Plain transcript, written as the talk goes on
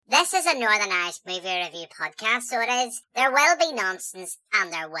This is a Northern Irish movie review podcast, so it is. There will be nonsense and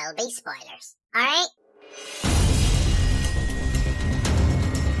there will be spoilers. Alright?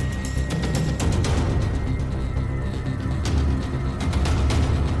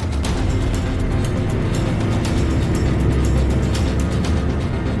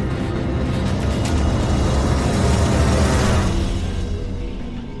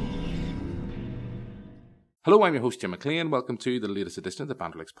 Hello, I'm your host, Jim McLean. Welcome to the latest edition of the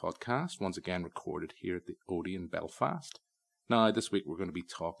Banterflix podcast, once again recorded here at the Odeon Belfast. Now, this week we're going to be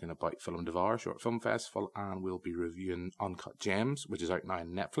talking about Film Devour Short Film Festival, and we'll be reviewing Uncut Gems, which is out now on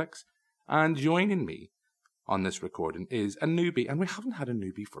Netflix. And joining me on this recording is a newbie, and we haven't had a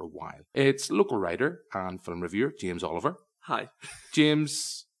newbie for a while. It's local writer and film reviewer, James Oliver. Hi.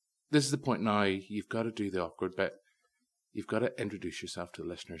 James, this is the point now, you've got to do the awkward bit. You've got to introduce yourself to the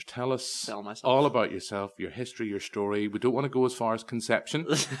listeners. Tell us all about yourself, your history, your story. We don't want to go as far as conception,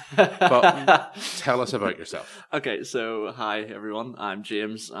 but tell us about yourself. Okay, so hi everyone. I'm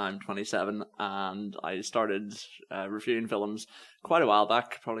James. I'm 27, and I started reviewing films quite a while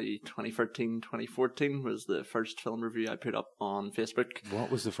back. Probably 2013, 2014 was the first film review I put up on Facebook. What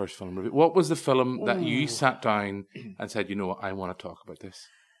was the first film review? What was the film that you sat down and said, you know what, I want to talk about this?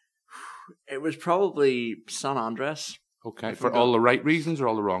 It was probably San Andreas. Okay, for all the right reasons or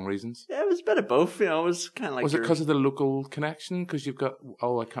all the wrong reasons? Yeah, it was a bit of both. You know, it was kind of like. Was it because of the local connection? Because you've got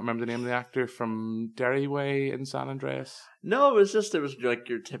I can't remember the name of the actor from Derryway in San Andreas. No, it was like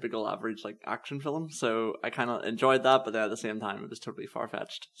your typical average like action film. So I kind of enjoyed that, but then at the same time, it was totally far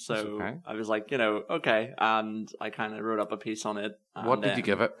fetched. So okay. I was like, okay, and I kind of wrote up a piece on it. What did you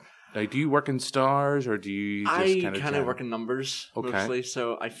give it? Now, do you work in stars or do you just kind of work in numbers mostly?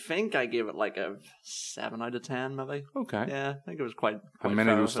 So I think I gave it like a 7 out of 10, maybe. Okay. Yeah, I think it was quite How many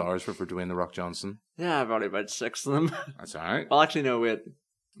of those stars were for Dwayne The Rock Johnson? Yeah, probably about 6 of them. That's all right. Well, actually, no, wait.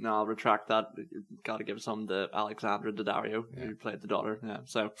 No, I'll retract that. Got to give some to Alexandra Daddario, who played the daughter. Yeah,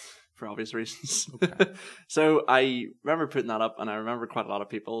 so for obvious reasons. Okay. So I remember putting that up, and I remember quite a lot of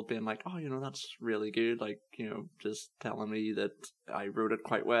people being like, "Oh, that's really good." Like, just telling me that I wrote it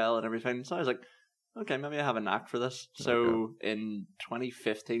quite well and everything. So I was like, "Okay, maybe I have a knack for this." So in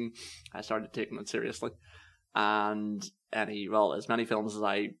 2015, I started taking it seriously, and as many films as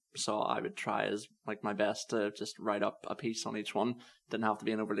I saw, I would try as like my best to just write up a piece on each one. Didn't have to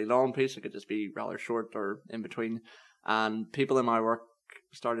be an overly long piece; it could just be rather short or in between. And people in my work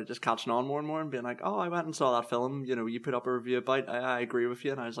started just catching on more and more and being like, "Oh, I went and saw that film. You put up a review about. I agree with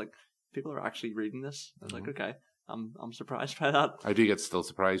you." And I was like, "People are actually reading this." I was like, "Okay, I'm surprised by that." I do get still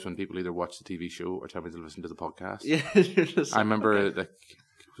surprised when people either watch the TV show or tell me to listen to the podcast. Yeah, I remember it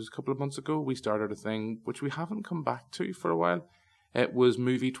was a couple of months ago. We started a thing which we haven't come back to for a while. It was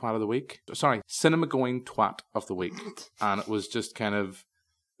Movie Twat of the Week. Sorry, Cinema Going Twat of the Week, and it was just kind of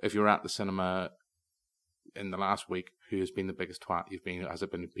if you were at the cinema in the last week, who has been the biggest twat you've been? Has it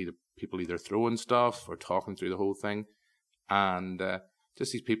been people either throwing stuff or talking through the whole thing? And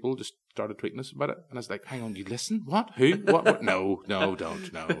just these people just started tweeting us about it. And I was like, hang on, you listen? What? Who? What? No,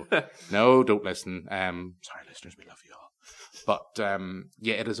 don't. No, don't listen. Sorry, listeners, we love you all. But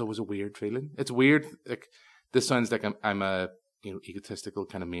it is always a weird feeling. It's weird. Like, this sounds like I'm a egotistical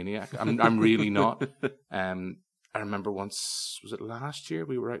kind of maniac. I'm really not. I remember once, was it last year?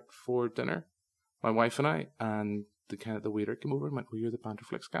 We were out for dinner, my wife and I, and the waiter came over and went, "Well, you're the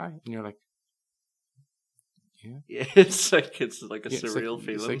Banterflix guy," and you're like, "Yeah." It's like a surreal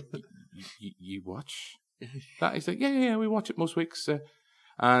feeling. Like, you watch that? He's like, "Yeah, we watch it most weeks,"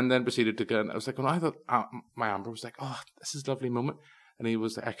 and then proceeded to go. And I was like, "Well, I thought my Amber was like, oh, this is a lovely moment," and he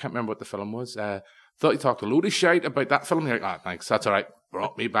was like, I can't remember what the film was. Thought he talked a load of shite about that film. You're like, thanks, that's all right.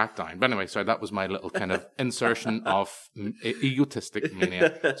 Brought me back down. But anyway, so that was my little kind of insertion of egotistic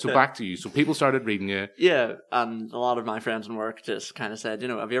mania. So back to you. So people started reading you. Yeah, and a lot of my friends in work just kind of said,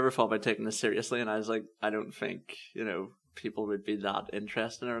 have you ever thought about taking this seriously? And I was like, I don't think, people would be that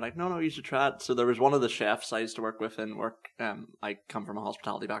interested. And they were like, no, you should try it. So there was one of the chefs I used to work with in work. I come from a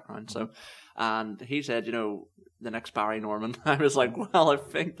hospitality background. So, and he said, the next Barry Norman. I was like, well, I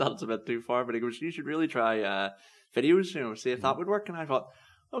think that's a bit too far. But he goes, you should really try videos, see if that would work. And I thought,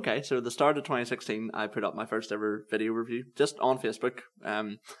 okay. So the start of 2016, I put up my first ever video review just on Facebook.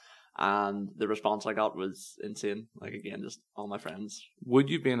 And the response I got was insane. Like, again, just all my friends. Would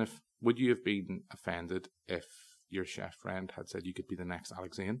you have been offended if your chef friend had said you could be the next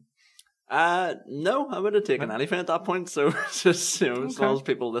Alex Zane? No, I would have taken anything at that point. So just as long as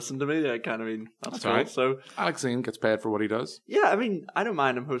people listen to me, that's cool. Right. So Alex Zane gets paid for what he does. Yeah, I don't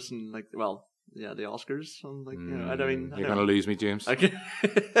mind him hosting the Oscars. And like, I mean, you're gonna lose me, James. Okay.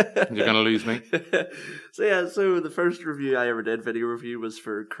 You're gonna lose me. So the first review I ever did, video review, was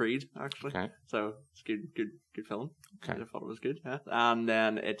for Creed, actually. Okay. So it's good film. Okay. I thought it was good. Yeah. And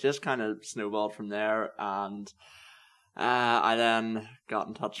then it just kind of snowballed from there, and I then got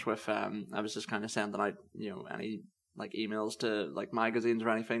in touch with. I was just kind of sending out, any like emails to like magazines or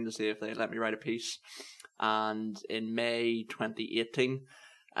anything to see if they'd let me write a piece. And in May 2018,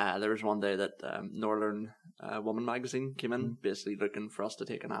 there was one day that Northern Woman magazine came in, basically looking for us to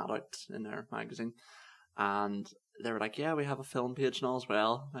take an ad out in their magazine. And they were like, yeah, we have a film page and all as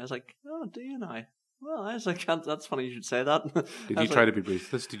well. I was like, oh, do you now? Well, I was like, that's funny you should say that. Did you try to be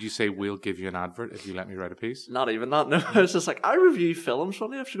ruthless? Did you say, we'll give you an advert if you let me write a piece? Not even that, no. I was just like, I review films,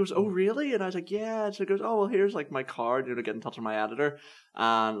 funny enough. She goes, oh, really? And I was like, yeah. And she goes, oh, well, here's like my card, get in touch with my editor.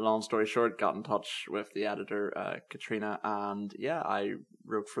 And long story short, got in touch with the editor, Katrina, and yeah, I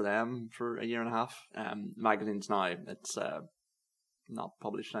wrote for them for a year and a half. Magazine's now, it's not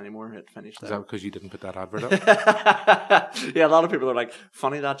published anymore. It finished. Is that because you didn't put that advert up? Yeah, a lot of people are like,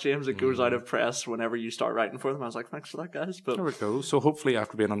 funny that, James, it goes out of press whenever you start writing for them. I was like, thanks for that, guys. But there we go. So hopefully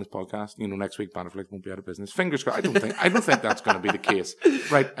after being on this podcast, next week Bannerflix won't be out of business. Fingers crossed. I don't think that's going to be the case.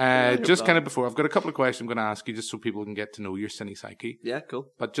 Right. Just kind of before, I've got a couple of questions I'm going to ask you just so people can get to know your cine psyche. Yeah,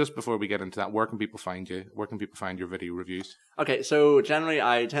 cool. But just before we get into that, where can people find you? Where can people find your video reviews? Okay, so generally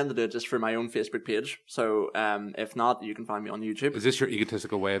I tend to do it just for my own Facebook page. So if not, you can find me on YouTube. Is this your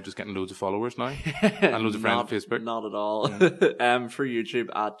egotistical way of just getting loads of followers now? And loads of friends on Facebook? Not at all. Yeah. For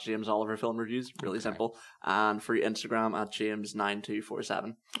YouTube at James Oliver Film Reviews, really simple. And for Instagram at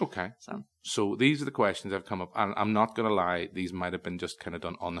James9247. Okay. So these are the questions that have come up. And I'm not going to lie, these might have been just kind of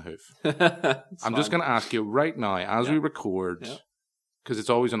done on the hoof. I'm just going to ask you right now, as we record, because it's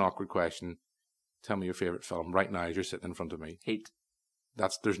always an awkward question, tell me your favourite film right now as you're sitting in front of me. Heat.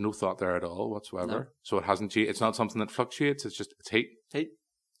 There's no thought there at all whatsoever. No. So it hasn't changed. It's not something that fluctuates. It's Heat. Heat.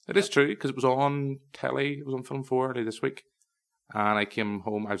 It is true, because it was on telly. It was on Film 4 early this week. And I came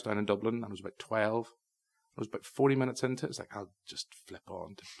home. I was down in Dublin. And I was about 12. I was about 40 minutes into it. It's like, I'll just flip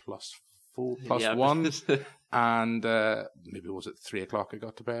on to plus 1. And maybe was it 3 o'clock I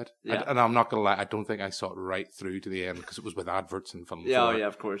got to bed? Yeah. And I'm not going to lie, I don't think I saw it right through to the end because it was with adverts and Film 4. Yeah,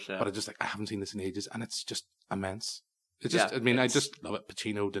 of course, yeah. But I haven't seen this in ages. And it's just immense. It's just, I just love it.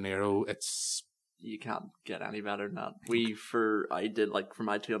 Pacino, De Niro, you can't get any better than that. I did for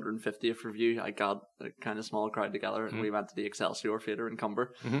my 250th review, I got a kind of small crowd together and we went to the Excelsior Theatre in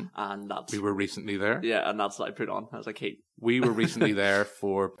Cumber, and we were recently there. Yeah, and that's what I put on. I was like, hey. We were recently there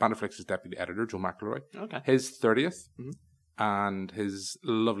for Bannerflix's deputy editor, Joe McElroy. Okay. His 30th, and his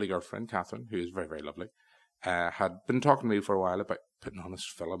lovely girlfriend, Catherine, who is very, very lovely, had been talking to me for a while about putting on his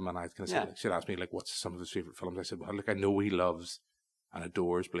film, and I kind of said, she'd asked me, what's some of his favourite films? I said, well, I know he loves and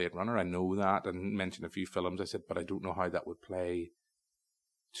adores Blade Runner. I know that, and mentioned a few films. I said, but I don't know how that would play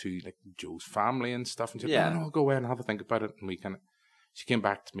to Joe's family and stuff. And she said, no, I'll go away and have a think about it. And she came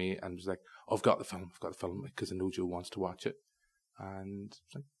back to me and was like, oh, I've got the film, because I know Joe wants to watch it. And I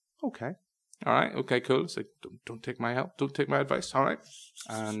was like, okay, all right, okay, cool. It's like, don't take my help, don't take my advice, all right.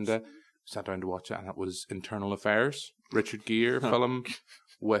 And sat down to watch it, and it was Internal Affairs, Richard Gere film.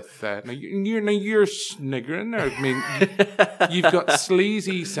 With now you're sniggering there. I mean, you've got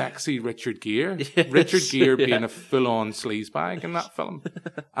sleazy, sexy Richard Gere. Yes, Richard Gere being a full-on sleazebag in that film,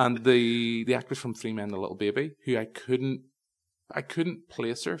 and the actress from Three Men and a Little Baby, who I couldn't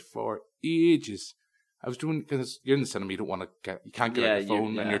place her for ages. I was doing, because you're in the cinema, you can't get out the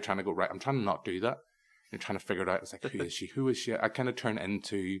phone, and you're trying to go right. I'm trying to not do that. You're trying to figure it out. It's like, who is she? Who is she? I kind of turn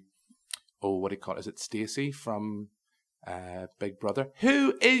into, what do you call it? Is it Stacey from Big Brother?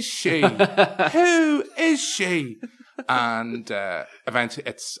 Who is she? Who is she? And eventually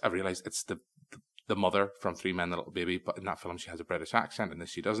I realised it's the mother from Three Men and a Little Baby, but in that film she has a British accent, and this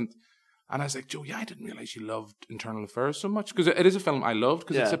she doesn't. And I was like, Joe, I didn't realise you loved Internal Affairs so much, because it is a film I loved,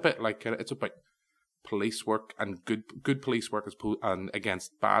 because it's a bit it's about police work and good police work and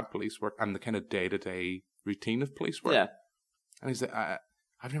against bad police work and the kind of day-to-day routine of police work. Yeah. And he's like,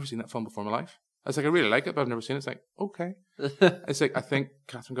 I've never seen that film before in my life. I was like, I really like it, but I've never seen it. It's like, okay. It's like, I think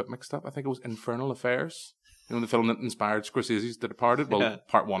Catherine got mixed up. I think it was Infernal Affairs. The film that inspired Scorsese's The Departed. Well,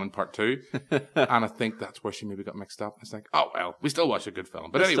 part 1 and part 2. And I think that's where she maybe got mixed up. It's like, oh, well, we still watch a good film.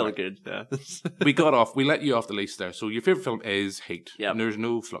 But anyway. Still good, yeah. we let you off the leash there. So your favourite film is Heat. Yep. And there's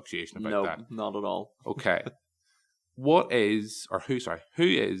no fluctuation about that. No, not at all. Okay. Who is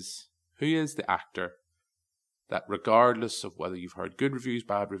the actor that regardless of whether you've heard good reviews,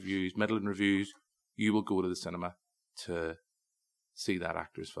 bad reviews, middling reviews, you will go to the cinema to see that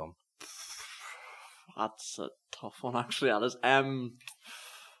actor's film? That's a tough one, actually, Alice.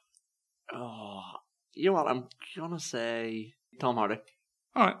 Oh, you know what? I'm gonna say Tom Hardy.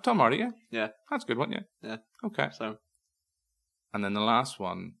 All right, Tom Hardy, yeah. Yeah. That's a good one, yeah. Yeah. Okay. So, And then the last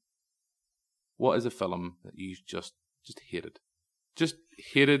one, what is a film that you just hated? Just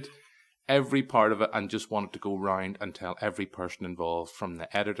hated every part of it and just wanted to go round and tell every person involved, from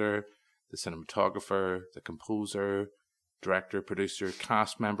the editor, the cinematographer, the composer, director, producer,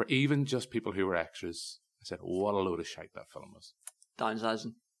 cast member, even just people who were extras. I said, what a load of shite that film was.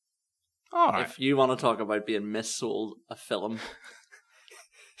 Downsizing. All right. If you want to talk about being missold a film,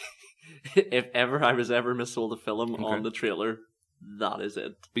 if ever I was ever missold a film on the trailer, that is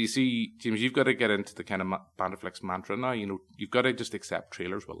it. But you see, James, you've got to get into the kind of Bandiflex mantra now. You know, you've got to just accept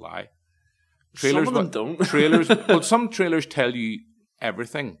trailers will lie. Trailers Some of them don't. Trailers. Well, some trailers tell you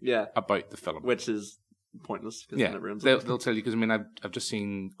everything. Yeah. About the film, Which is pointless. Yeah, they'll tell you, because I mean, I've just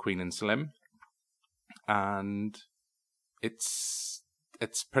seen Queen and Slim, and it's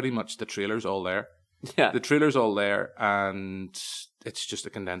pretty much the trailer's all there. Yeah, the trailer's all there, and it's just a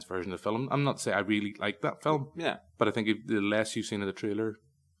condensed version of the film. I'm not saying I really like that film. Yeah, but I think the less you've seen of the trailer,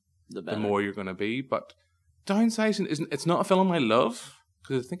 the more you're going to be. But Downsizing it's not a film I love,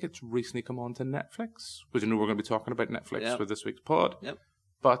 because I think it's recently come on to Netflix, which I know we're going to be talking about Netflix for this week's pod. Yep.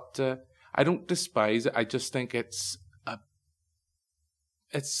 But I don't despise it. I just think it's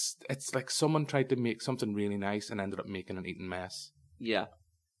like someone tried to make something really nice and ended up making an eating mess. Yeah.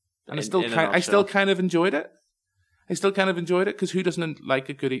 And I still kind of enjoyed it. I still kind of enjoyed it, because who doesn't like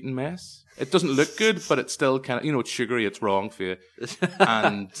a good eating mess? It doesn't look good, but it's still kind of, it's sugary, it's wrong for you,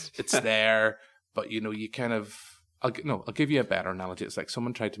 and it's there. But you kind of, I'll give you a better analogy. It's like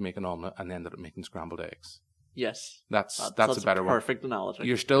someone tried to make an omelette and ended up making scrambled eggs. Yes, that's a better one. Perfect analogy.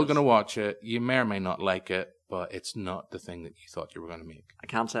 You're still going to watch it. You may or may not like it, but it's not the thing that you thought you were going to make. I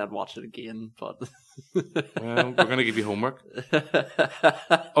can't say I'd watch it again, but well, we're going to give you homework.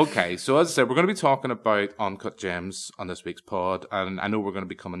 Okay, so as I said, we're going to be talking about Uncut Gems on this week's pod, and I know we're going to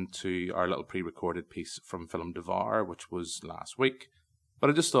be coming to our little pre-recorded piece from Film Devour, which was last week. But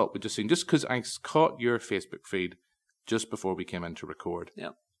I just thought we'd just because I caught your Facebook feed just before we came in to record.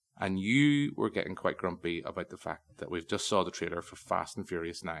 Yeah. And you were getting quite grumpy about the fact that we've just saw the trailer for Fast and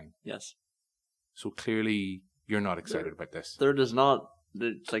Furious 9. Yes. So clearly you're not excited about this. There does not.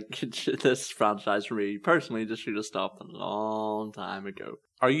 It's like this franchise for me personally just should have stopped a long time ago.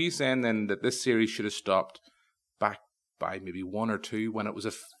 Are you saying then that this series should have stopped back by maybe 1 or 2 when it was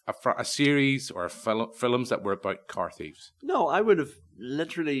a series or films that were about car thieves? No, I would have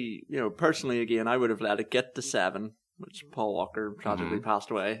literally, personally again, I would have let it get to 7, which Paul Walker tragically passed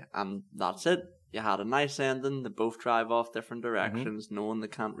away, and that's it. You had a nice ending. They both drive off different directions, knowing they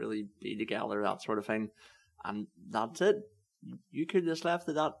can't really be together, that sort of thing. And that's it. You could just left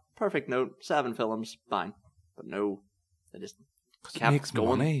it that perfect note. 7 films, bang. But no, they just kept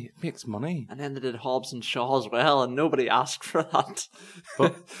going. It makes money. And then they did Hobbs and Shaw as well, and nobody asked for that.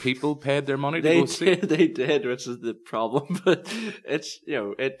 But people paid their money to go see. They did, which is the problem. But it's,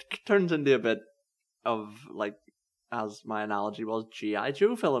 it turns into a bit of like, as my analogy was, G.I.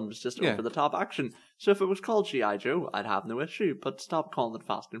 Joe films, just over the top action. So if it was called G.I. Joe, I'd have no issue, but stop calling it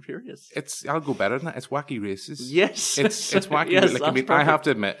Fast and Furious. I'll go better than that. It's wacky races. Yes. It's wacky. Yes, like, I have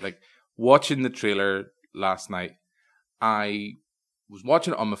to admit, like, watching the trailer last night, I was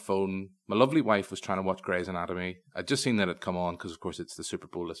watching it on my phone. My lovely wife was trying to watch Grey's Anatomy. I'd just seen that it come on, because of course it's the Super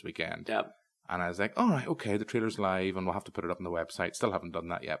Bowl this weekend. Yeah. And I was like, all right, okay, the trailer's live and we'll have to put it up on the website. Still haven't done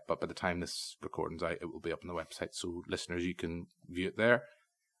that yet, but by the time this recording's out, it will be up on the website. So listeners, you can view it there.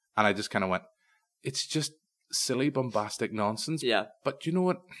 And I just kind of went, it's just silly, bombastic nonsense. Yeah. But you know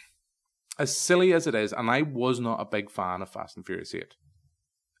what? As silly as it is, and I was not a big fan of Fast and Furious 8.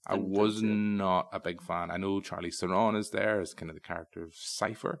 I was not a big fan. I know Charlize Theron is there as kind of the character of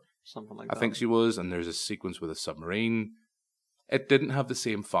Cypher. Something like that. I think she was, and there's a sequence with a submarine. It didn't have the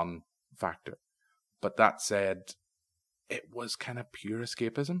same fun factor. But that said, it was kind of pure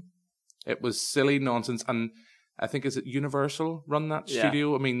escapism. It was silly nonsense, and I think, is it Universal run that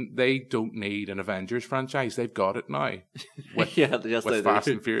studio? I mean, they don't need an Avengers franchise. They've got it now with, with Fast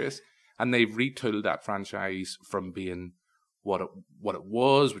and Furious. And they've retooled that franchise from being what it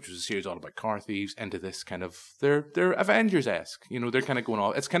was, which was a series all about car thieves, into this kind of, they're Avengers-esque. They're kind of going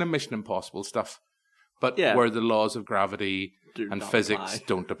all, it's kind of Mission Impossible stuff. But where the laws of gravity and physics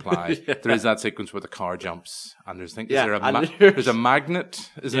don't apply. There is that sequence where the car jumps, and there's there's a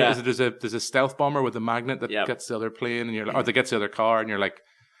magnet. There's a stealth bomber with a magnet that gets the other plane, and you're like, or that gets the other car, and you're like,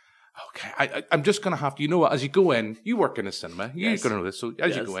 okay, I'm just gonna have to. You know what? As you go in, you work in a cinema. You're gonna know this. So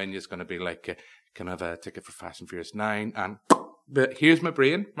as you go in, it's gonna be like, can I have a ticket for Fast and Furious 9? And but here's my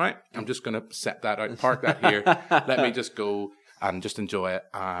brain, right? I'm just gonna set that out, park that here. Let me just go. and just enjoy it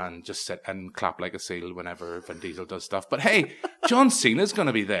and just sit and clap like a seal whenever Vin Diesel does stuff. But hey, John Cena's going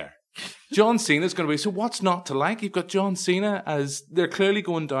to be there. John Cena's going to be... So what's not to like? You've got John Cena as... They're clearly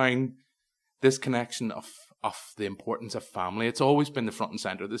going down this connection of the importance of family. It's always been the front and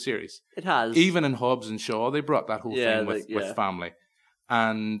centre of the series. It has. Even in Hobbs and Shaw, they brought that whole thing with family.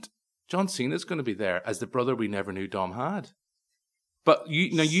 And John Cena's going to be there as the brother we never knew Dom had. But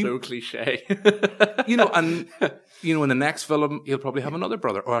so cliche. In the next film, he'll probably have another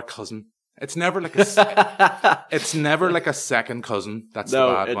brother or a cousin. It's never like a second cousin. That's the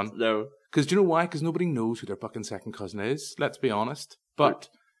bad one. No. Because do you know why? Because nobody knows who their fucking second cousin is. Let's be honest. But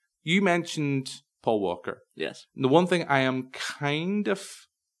you mentioned Paul Walker. Yes. And the one thing I am kind of...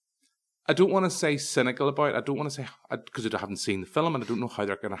 I don't want to say cynical about. I don't want to say... Because I haven't seen the film and I don't know how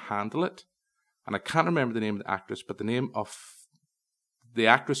they're going to handle it. And I can't remember the name of the actress, but the name of the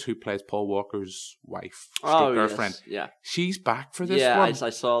actress who plays Paul Walker's wife, girlfriend. Yes. Yeah. She's back for this one. Yeah, I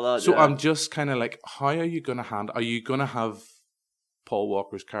saw that. So I'm just kind of like, how are you going to handle... Are you going to have Paul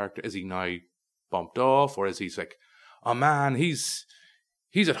Walker's character? Is he now bumped off? Or is he like, oh man, he's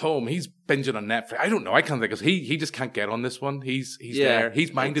at home. He's binging on Netflix. I don't know. I can't think. He just can't get on this one. He's there.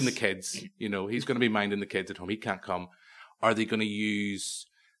 He's minding the kids. He's going to be minding the kids at home. He can't come. Are they going to use,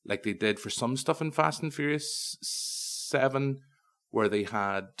 like they did for some stuff in Fast and Furious 7, where they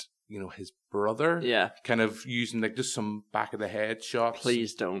had, his brother kind of using like just some back of the head shots?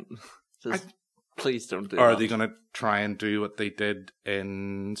 Please don't. Please don't do that. Or that. are they going to try and do what they did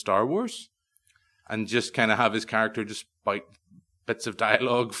in Star Wars? And just kind of have his character just bite bits of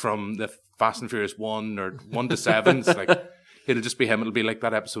dialogue from the Fast and Furious 1 or 1 to 7. It's like, it'll just be him. It'll be like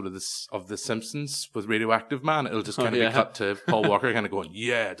that episode of The Simpsons with Radioactive Man. It'll just kind of be cut to Paul Walker kind of going,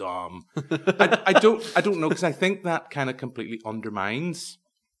 yeah, Dom. I don't know, because I think that kind of completely undermines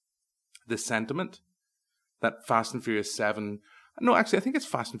the sentiment that Fast and Furious 7... No, actually, I think it's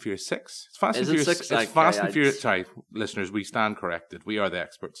Fast and Furious 6. It's Fast and Furious 6. It's Fast and Furious... Sorry, listeners, we stand corrected. We are the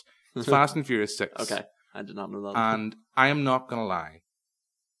experts. It's Fast and Furious 6. Okay. I did not know that. And I am not going to lie.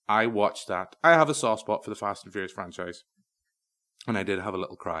 I watched that. I have a soft spot for the Fast and Furious franchise. And I did have a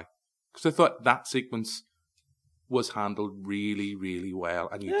little cry. Because I thought that sequence was handled really, really well.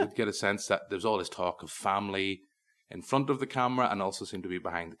 And you did get a sense that there's all this talk of family in front of the camera and also seemed to be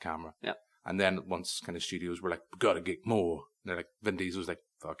behind the camera. Yeah. And then once kind of studios were like, we got to get more. And they're like, Vin Diesel was like,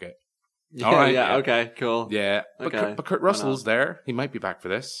 fuck it. Yeah, all right. Yeah, okay, cool. Yeah. Okay. But Kurt Russell's there. He might be back for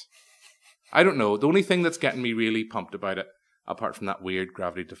this. I don't know. The only thing that's getting me really pumped about it, apart from that weird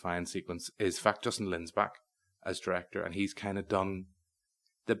gravity-defying sequence, is the fact Justin Lin's back as director, and he's kind of done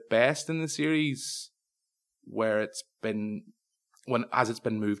the best in the series where it's been, as it's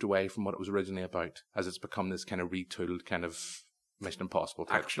been moved away from what it was originally about, as it's become this kind of retooled kind of Mission Impossible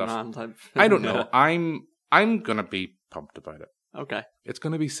type Action stuff. Man type. I don't know. I'm gonna be pumped about it. Okay. It's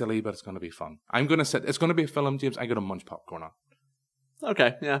gonna be silly, but it's gonna be fun. It's gonna be a film, James. I'm gonna munch popcorn on.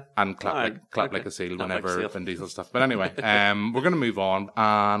 Okay, yeah. And clap like a seal whenever Vin Diesel stuff. But anyway, we're going to move on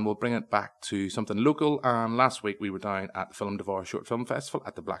and we'll bring it back to something local. And last week we were down at the Film Devar Short Film Festival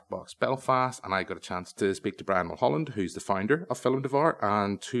at the Black Box Belfast, and I got a chance to speak to Brian Mulholland, who's the founder of Film Devar,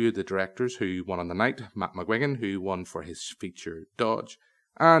 and two of the directors who won on the night, Matt McGuigan, who won for his feature Dodge,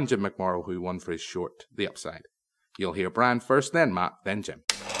 and Jim McMorrow, who won for his short The Upside. You'll hear Brian first, then Matt, then Jim.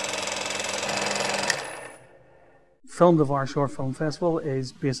 Film Devar Short Film Festival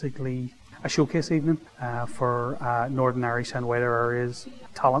is basically a showcase evening for Northern Irish and wider areas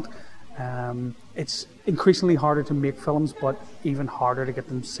talent. It's increasingly harder to make films, but even harder to get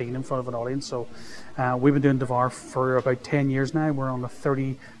them seen in front of an audience. So we've been doing Devar for about 10 years now. We're on the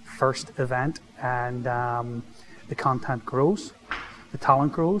 31st event, and the content grows, the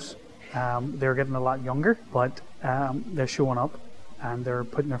talent grows. They're getting a lot younger, but they're showing up. And they're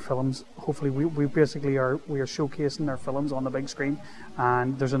putting their films. Hopefully, we basically are showcasing their films on the big screen,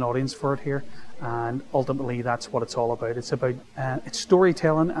 and there's an audience for it here. And ultimately, that's what it's all about. It's about it's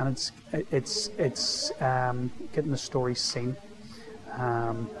storytelling, and it's getting the story seen.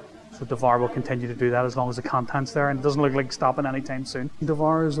 So Devar will continue to do that as long as the content's there, and it doesn't look like stopping anytime soon.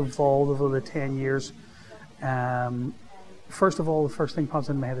 Devar has evolved over the 10 years. First of all, the first thing pops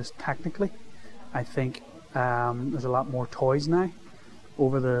in my head is technically. I think there's a lot more toys now.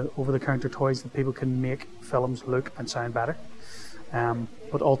 Over-the-counter toys that people can make films look and sound better.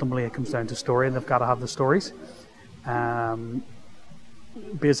 But ultimately it comes down to story, and they've got to have the stories.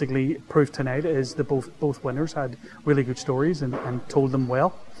 Basically, proof tonight is that both winners had really good stories and told them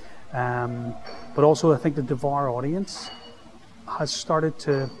well. But also I think the Devar audience has started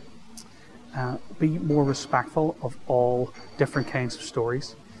to be more respectful of all different kinds of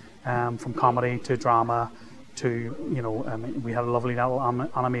stories, from comedy to drama to, we had a lovely little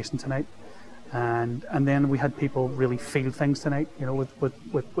animation tonight. And then we had people really feel things tonight,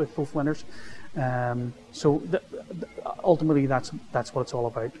 with both winners. So ultimately, that's what it's all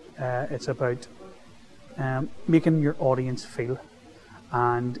about. It's about making your audience feel.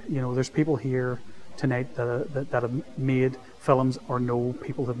 And there's people here tonight that have made films or know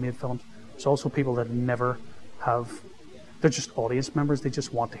people that have made films. There's also people that never have. They're just audience members. They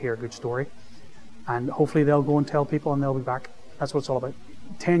just want to hear a good story, and hopefully they'll go and tell people, and they'll be back. That's what it's all about.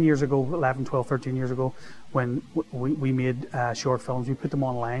 10 years ago, 11, 12, 13 years ago, when we made short films, we put them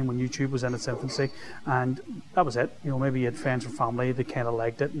online when YouTube was in its infancy, and that was it. Maybe you had friends or family that kind of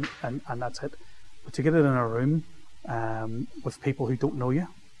liked it, and that's it. But to get it in a room with people who don't know you,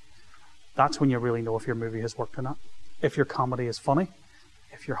 that's when you really know if your movie has worked or not. If your comedy is funny,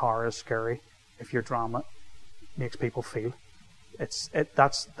 if your horror is scary, if your drama makes people feel,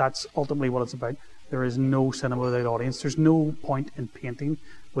 that's ultimately what it's about. There is no cinema without audience. There's no point in painting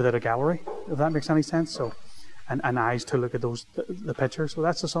without a gallery, if that makes any sense. So, and eyes to look at the pictures. So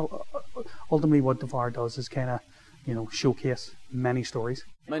that's just ultimately what Devour does, is kind of showcase many stories.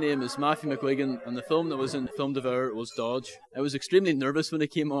 My name is Matthew McGuigan, and the film that was in Film Devour was Dodge. I was extremely nervous when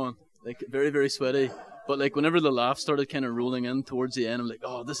it came on, like very, very sweaty. But like whenever the laughs started kind of rolling in towards the end, I'm like,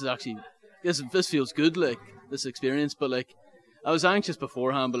 oh, this feels good, like this experience. But like, I was anxious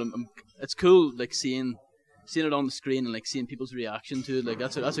beforehand, but it's cool, like seeing it on the screen and like seeing people's reaction to it. Like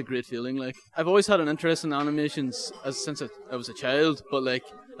that's a great feeling. Like I've always had an interest in animations since I was a child, but like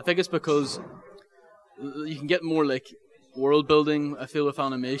I think it's because you can get more like world building, I feel, with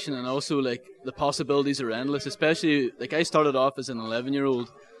animation, and also like the possibilities are endless. Especially like I started off as an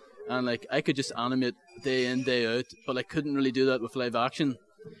 11-year-old, and like I could just animate day in, day out, but I couldn't really do that with live action.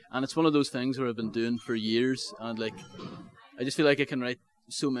 And it's one of those things where I've been doing for years, and like I just feel like I can write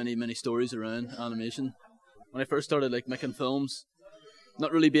so many stories around animation. When I first started like making films,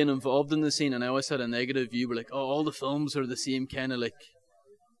 not really being involved in the scene, and I always had a negative view, where like, oh, all the films are the same, kind of like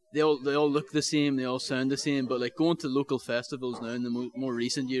they all look the same, they all sound the same. But like going to local festivals now in the more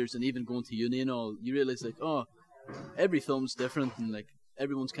recent years, and even going to uni and all, you realize like, oh, every film's different, and like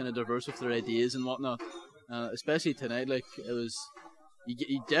everyone's kind of diverse with their ideas and whatnot. Especially tonight, like it was,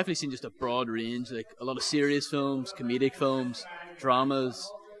 you definitely seen just a broad range, like a lot of serious films, comedic films,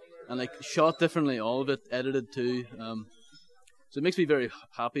 dramas, and like shot differently, all of it edited too. So it makes me very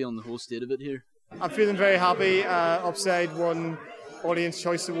happy on the whole state of it here. I'm feeling very happy. Upside won Audience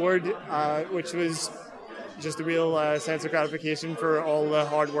Choice Award, which was just a real sense of gratification for all the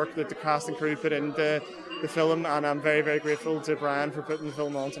hard work that the cast and crew put into the film, and I'm very, very grateful to Brian for putting the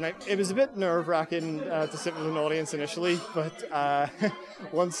film on tonight. It was a bit nerve-wracking to sit with an audience initially, but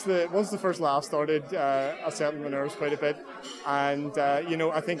once the first laugh started, I settled my nerves quite a bit, and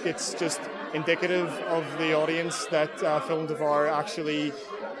I think it's just indicative of the audience that Film Devour actually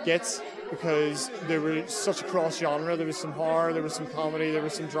gets, because there was such a cross genre. There was some horror, there was some comedy, there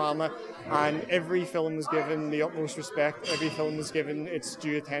was some drama, and every film was given the utmost respect. Every film was given its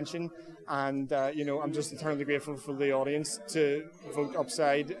due attention, and I'm just eternally grateful for the audience to vote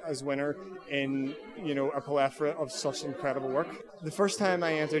Upside as winner in a plethora of such incredible work. The first time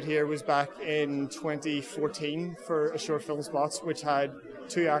I entered here was back in 2014 for a short film Spots, which had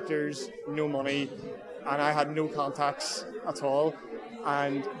 2 actors, no money, and I had no contacts at all.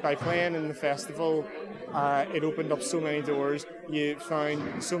 And by playing in the festival, it opened up so many doors. You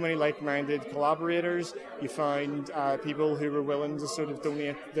found so many like-minded collaborators. You found people who were willing to sort of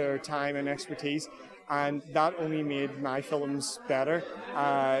donate their time and expertise, and that only made my films better.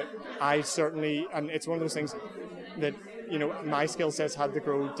 I certainly, and it's one of those things that my skill sets had to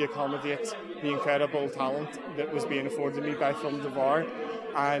grow to accommodate the incredible talent that was being afforded me by Film Devour.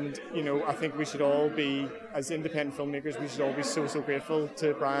 And I think we should all be, as independent filmmakers, we should all be so grateful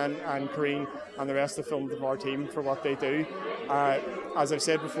to Brian and Corrine and the rest of the Film Devour team for what they do. As I've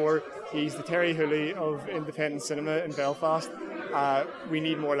said before, he's the Terry Hooley of independent cinema in Belfast. We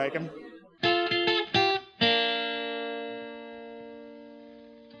need more like him.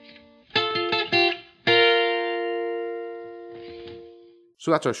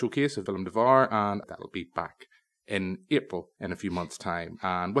 So that's our showcase of Film Devour, and that'll be back in April in a few months' time.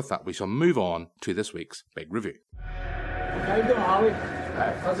 And with that, we shall move on to this week's big review. How you doing, Holly?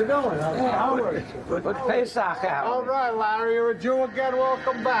 How's it going? Hey, Howard. Good Pesach out. All right, Larry, you're a Jew again.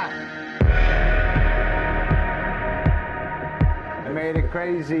 Welcome back. I made a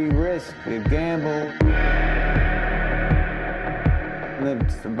crazy risk, a gamble, and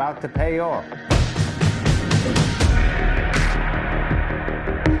it's about to pay off.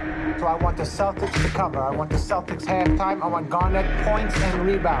 So I want the Celtics to cover. I want the Celtics halftime. I want Garnett points and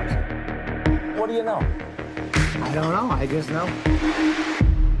rebounds. What do you know? I don't know. I just know.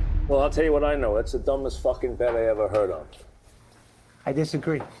 Well, I'll tell you what I know. It's the dumbest fucking bet I ever heard of. I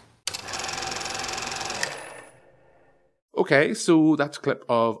disagree. Okay, so that's a clip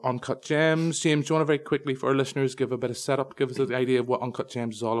of Uncut Gems. James, do you want to very quickly, for our listeners, give a bit of setup, give us the idea of what Uncut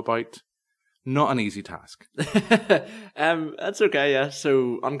Gems is all about? Not an easy task. That's okay, yeah.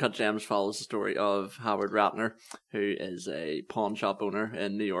 So Uncut Gems follows the story of Howard Ratner, who is a pawn shop owner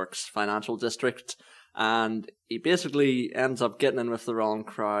in New York's financial district. And he basically ends up getting in with the wrong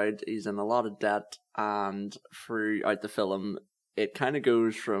crowd. He's in a lot of debt, and throughout the film, it kind of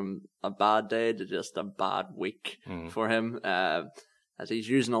goes from a bad day to just a bad week for him, as he's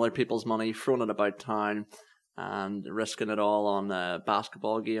using other people's money, throwing it about town, and risking it all on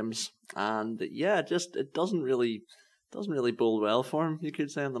basketball games. And yeah, it doesn't really bode well for him, you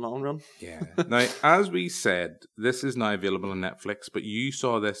could say, in the long run. Yeah. Now, as we said, this is now available on Netflix, but you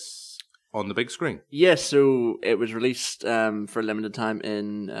saw this on the big screen. Yes, so it was released for a limited time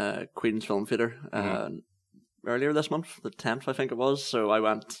in Queen's Film Theatre earlier this month, the 10th, I think it was. So I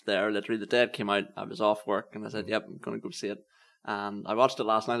went there literally the day it came out. I was off work and I said, yep, I'm going to go see it. And I watched it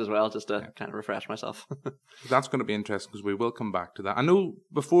last night as well, just to kind of refresh myself. That's going to be interesting because we will come back to that. I know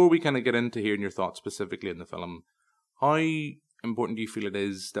before we kind of get into hearing your thoughts specifically in the film, how important do you feel it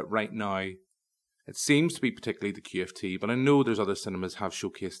is that right now, it seems to be particularly the QFT, but I know there's other cinemas have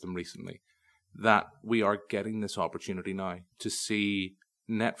showcased them recently, that we are getting this opportunity now to see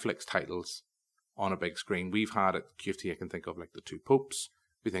Netflix titles on a big screen. We've had at QFT, I can think of like The Two Popes.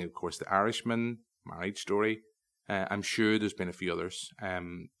 We think, of course, The Irishman, Marriage Story. I'm sure there's been a few others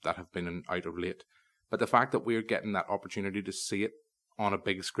that have been out of late. But the fact that we're getting that opportunity to see it on a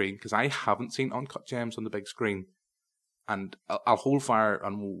big screen, because I haven't seen Uncut Gems on the big screen, and I'll hold fire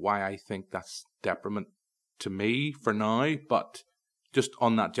on why I think that's detriment to me for now, but just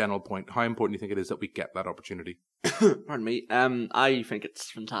on that general point, how important do you think it is that we get that opportunity? Pardon me. I think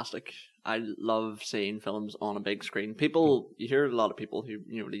it's fantastic. I love seeing films on a big screen. You hear a lot of people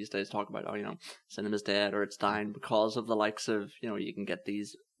who, these days talk about, cinema's dead or it's dying because of the likes of, you can get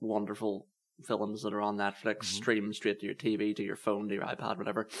these wonderful films that are on Netflix, stream straight to your TV, to your phone, to your iPad,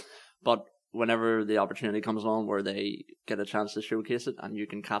 whatever. But whenever the opportunity comes along where they get a chance to showcase it and you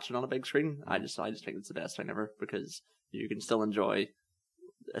can catch it on a big screen, I just think it's the best thing ever, because you can still enjoy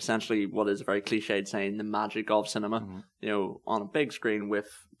essentially what is a very cliched saying, the magic of cinema, on a big screen with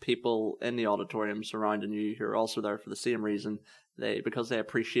people in the auditorium surrounding you who are also there for the same reason, because they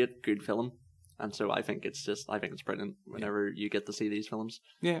appreciate good film. And so I think it's brilliant whenever you get to see these films.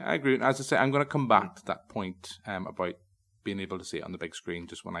 Yeah, I agree. As I say, I'm going to come back to that point about being able to see it on the big screen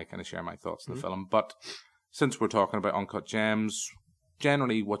just when I kind of share my thoughts on the film. But since we're talking about Uncut Gems,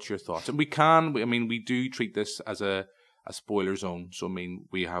 generally, what's your thoughts? And we do treat this as a spoiler zone. So,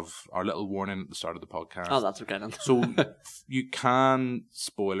 we have our little warning at the start of the podcast. Oh, that's okay then. So, you can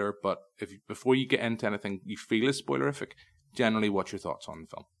spoiler, but before you get into anything you feel is spoilerific, generally, what's your thoughts on the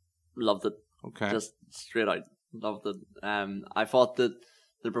film? Loved it. Okay. Just straight out. Loved it. I thought that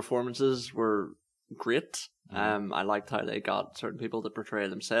the performances were great. I liked how they got certain people to portray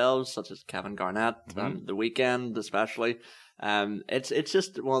themselves, such as Kevin Garnett and The Weeknd especially. It's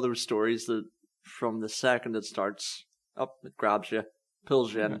just one of those stories that from the second it starts up, it grabs you,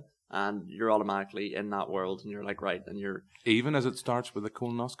 pulls you in, and you're automatically in that world, and you're like, right, and you're... Even as it starts with a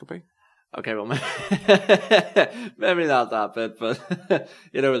colonoscopy? Okay, well, maybe not that bit, but,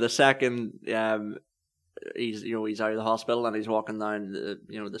 the second... he's out of the hospital and he's walking down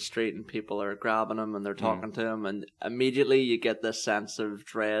the street and people are grabbing him and they're talking to him, and immediately you get this sense of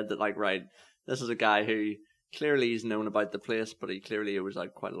dread that, like, right, this is a guy who clearly he's known about the place, but he clearly owes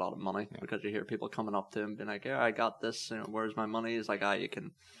out quite a lot of money, because you hear people coming up to him being like, yeah, I got this, where's my money? He's like,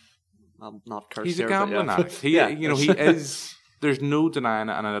 I'll not curse. He's here, a gambling addict. He is. There's no denying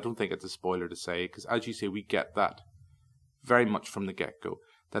it, and I don't think it's a spoiler to say, because as you say, we get that very much from the get-go,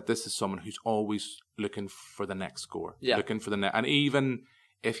 that this is someone who's always looking for the next score, looking for the next, and even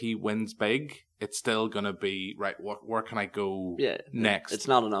if he wins big, it's still going to be, right, where can I go next? It's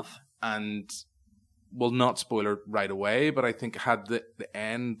not enough. And we'll not spoiler right away, but I think had the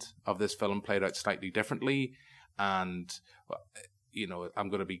end of this film played out slightly differently, and, I'm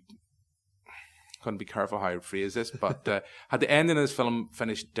going to be careful how I phrase this, but had the ending of this film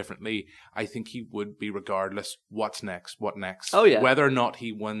finished differently, I think he would be, regardless, what next? Oh, yeah. Whether or not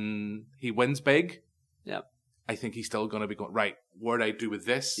he wins big, yeah, I think he's still going to be going, right, what do I do with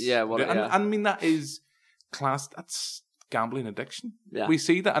this? Yeah, that is class, that's gambling addiction. Yeah. We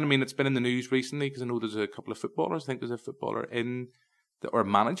see that, and it's been in the news recently, because I know there's a couple of footballers. I think there's a footballer or a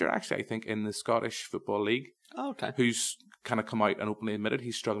manager, actually, I think, in the Scottish Football League. Oh, okay. Who's kind of come out and openly admitted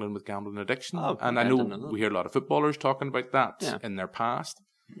he's struggling with gambling addiction. Oh, and okay, I know I didn't know that. we hear a lot of footballers talking about that Yeah. in their past,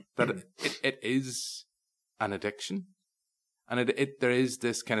 that it is an addiction. And there is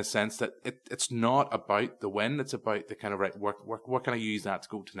this kind of sense that it's not about the win, it's about the kind of, right, what can I use that to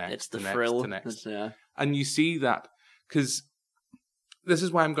go to next? It's the to next, thrill. to next. Yeah. And you see that, because this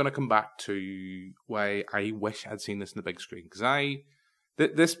is why I'm going to come back to why I wish I'd seen this in the big screen. Because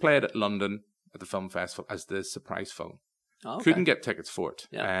this played at London at the film festival as the surprise film. Oh, okay. Couldn't get tickets for it.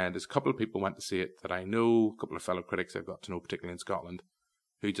 Yeah. And there's a couple of people went to see it that I know, a couple of fellow critics I've got to know, particularly in Scotland,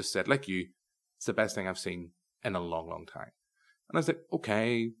 who just said, like you, it's the best thing I've seen in a long, long time. And I was like,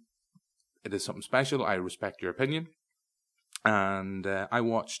 okay, it is something special. I respect your opinion. And I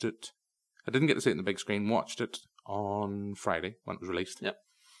watched it. I didn't get to see it in the big screen. Watched it on Friday when it was released. Yep.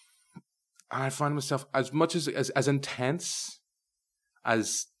 And I found myself, as much as intense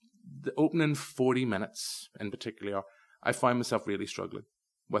as the opening 40 minutes in particular, I find myself really struggling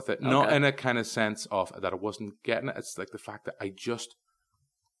with it. Okay. Not in a kind of sense of that I wasn't getting it. It's like the fact that I just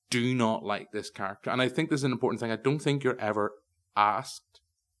do not like this character. And I think this is an important thing. I don't think you're ever asked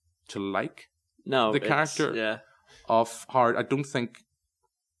to like the character of Howard. I don't think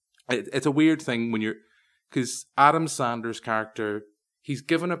it's a weird thing when you're, because Adam Sandler's character, he's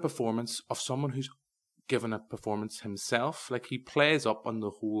given a performance of someone who's given a performance himself. Like, he plays up on the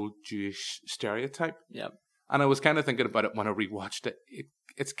whole Jewish stereotype. Yep. And I was kind of thinking about it when I rewatched it.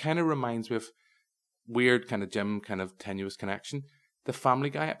 It kind of reminds me of weird kind of Jim kind of tenuous connection. The Family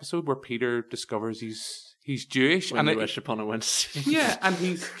Guy episode where Peter discovers he's Jewish, when you wish upon a Wednesday. Yeah, and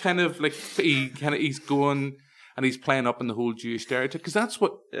he's kind of like he's going and he's playing up in the whole Jewish stereotype, because that's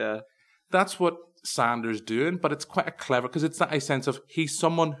what Sandler's doing. But it's quite a clever, because it's that sense of he's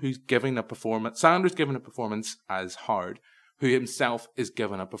someone who's giving a performance. Sandler's giving a performance as Howard, who himself is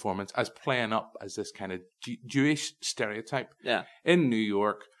given a performance as playing up as this kind of Jewish stereotype in New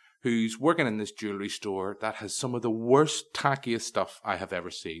York, who's working in this jewelry store that has some of the worst, tackiest stuff I have ever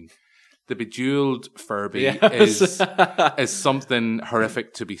seen. The Bejeweled Furby is something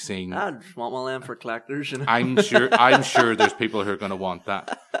horrific to be seen. I just want one of them for collectors. You know? I'm sure there's people who are going to want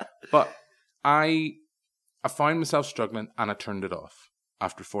that. But I found myself struggling, and I turned it off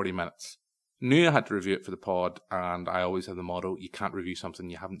after 40 minutes. Knew I had to review it for the pod, and I always have the motto, you can't review something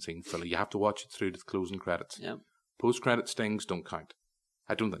you haven't seen fully. You have to watch it through to the closing credits. Yep. Post-credit stings don't count.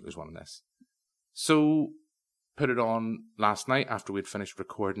 I don't think there's one in this. So, put it on last night after we'd finished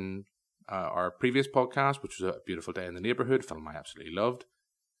recording our previous podcast, which was A Beautiful Day in the Neighborhood, a film I absolutely loved.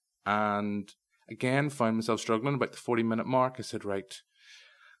 And again, found myself struggling about the 40-minute mark. I said, right,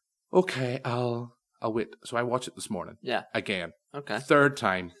 okay, I'll wait. So I watched it this morning. Yeah. Again. Okay. Third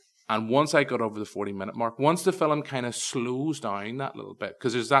time. And once I got over the 40-minute mark, once the film kind of slows down that little bit,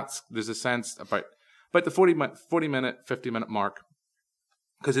 because there's a sense about the 40-minute, 50-minute mark,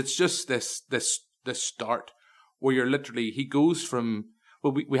 because it's just this start where you're literally, he goes from,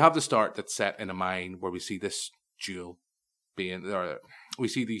 well, we have the start that's set in a mine where we see this jewel we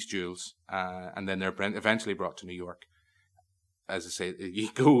see these jewels, and then they're eventually brought to New York. As I say, you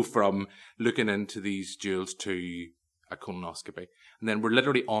go from looking into these jewels to a colonoscopy. And then we're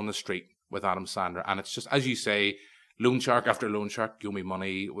literally on the street with Adam Sandler, and it's just, as you say, loan shark after loan shark, give me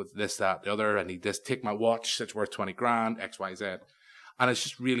money with this, that, the other, and he just take my watch, it's worth 20 grand, X, Y, Z. And it's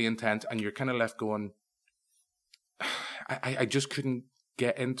just really intense, and you're kind of left going, I just couldn't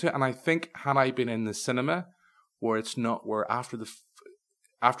get into it. And I think had I been in the cinema, where it's not, where after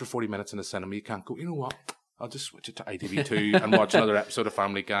 40 minutes in the cinema, you can't go, you know what, I'll just switch it to ITV2 and watch another episode of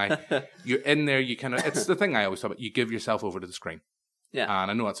Family Guy. You're in there, you kind of, it's the thing I always talk about, you give yourself over to the screen. Yeah.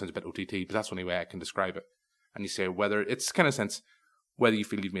 And I know that sounds a bit OTT, but that's the only way I can describe it. And you say whether, it's kind of sense, whether you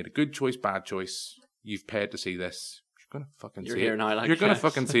feel you've made a good choice, bad choice, you've paid to see this, you're going to fucking see it. Now, like, you're going to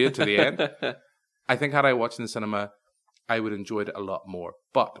fucking see it to the end. I think had I watched in the cinema, I would enjoy it a lot more.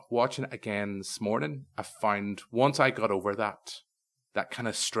 But watching it again this morning, I found once I got over that kind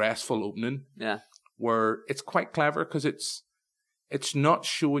of stressful opening, where it's quite clever because it's not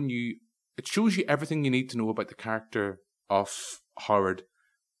showing you, it shows you everything you need to know about the character of Howard,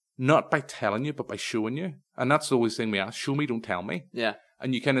 not by telling you, but by showing you. And that's the always thing we ask, show me, don't tell me. Yeah.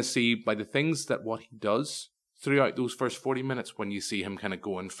 And you kind of see by the things that what he does throughout those first 40 minutes when you see him kind of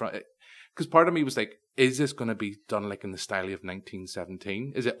going from it. Because part of me was like, is this going to be done like in the style of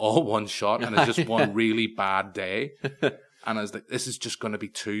 1917? Is it all one shot and it's just one really bad day? And I was like, this is just going to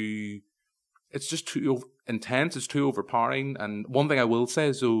be it's just too intense. It's too overpowering. And one thing I will say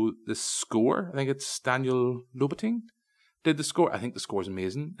is, though, the score, I think it's Daniel Lopatin did the score. I think the score is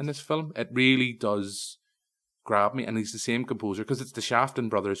amazing in this film. It really does grab me. And he's the same composer, because it's the Shafton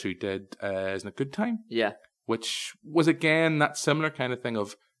brothers who did Isn't It Good Time? Yeah. which was again that similar kind of thing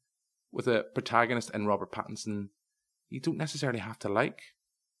of with a protagonist in Robert Pattinson, you don't necessarily have to like.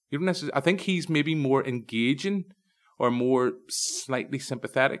 You don't necessarily. I think he's maybe more engaging or more slightly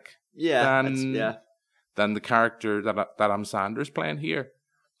sympathetic than the character that Adam Sandler's playing here.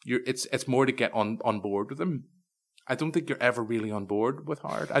 It's more to get on board with him. I don't think you're ever really on board with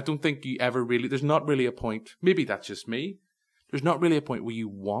Howard. I don't think you ever really. There's not really a point. Maybe that's just me. There's not really a point where you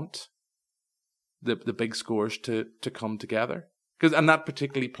want the big scores to come together. And that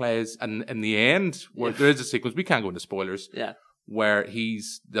particularly plays in the end where there is a sequence, we can't go into spoilers, where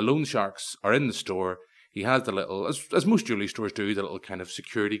the loan sharks are in the store. He has the little, as most jewelry stores do, the little kind of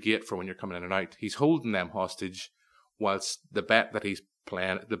security gate for when you're coming in and out. He's holding them hostage whilst the bet that he's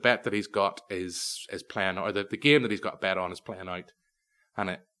got is playing, or the game that he's got a bet on is playing out. And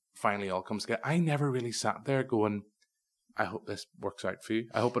it finally all comes together. I never really sat there going, I hope this works out for you.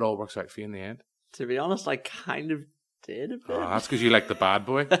 I hope it all works out for you in the end. To be honest, I kind of did a bit. Oh, that's because you like the bad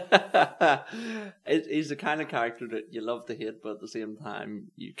boy. He's the kind of character that you love to hate, but at the same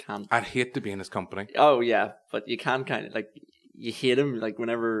time, you can't. I'd hate to be in his company. Oh, yeah, but you can kind of, you hate him,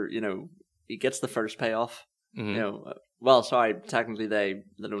 whenever, he gets the first payoff. Mm-hmm. Technically the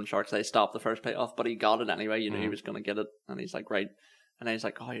loan sharks, they stopped the first payoff, but he got it anyway. He was going to get it, and he's like, right. And then he's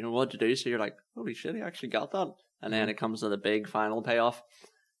like, oh, what'd you do? So you're like, holy shit, he actually got that. And then it comes to the big final payoff,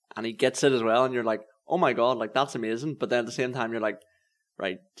 and he gets it as well, and you're like, oh my god, that's amazing. But then at the same time, you're like,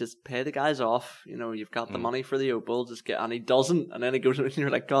 right, just pay the guys off. You've got the money for the opal, and he doesn't. And then he goes, and you're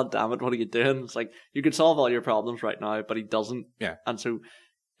like, god damn it, what are you doing? It's like, you could solve all your problems right now, but he doesn't. Yeah. And so,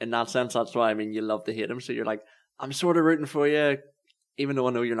 in that sense, that's why, you love to hate him. So you're like, I'm sort of rooting for you, even though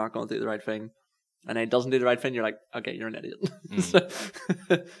I know you're not going to do the right thing. And then he doesn't do the right thing, you're like, okay, you're an idiot.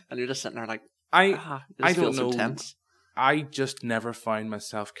 And you're just sitting there like, I don't know. So tense. I just never find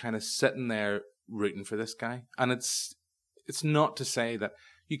myself kind of sitting there rooting for this guy. And it's not to say that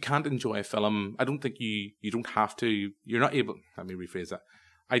you can't enjoy a film. I don't think you don't have to. You're not able. Let me rephrase that.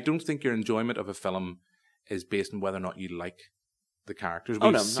 I don't think your enjoyment of a film is based on whether or not you like the characters.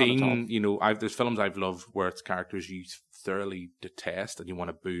 We've seen, there's films I've loved where it's characters you thoroughly detest and you want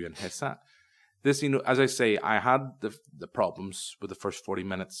to boo and hiss at. This, as I say, I had the problems with the first 40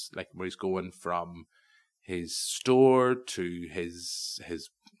 minutes, where he's going from his store to his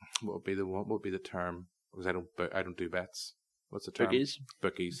what would be the term? Because I don't do bets. What's the term?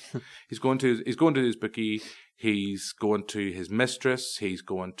 Bookies. He's going to his bookie. He's going to his mistress. He's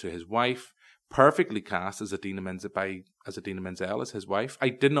going to his wife. Perfectly cast as Idina Menzel as his wife. I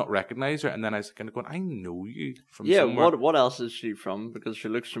did not recognize her, and then I was kind of going, I know you from somewhere. What else is she from? Because she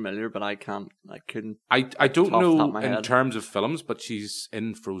looks familiar, but I couldn't. I don't know in terms of films, but she's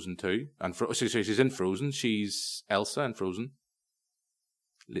in Frozen 2, and she's in Frozen. She's Elsa in Frozen.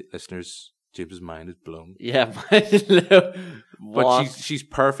 Listeners, James's mind is blown. Yeah, but she's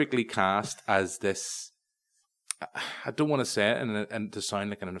perfectly cast as this. I don't want to say it and to sound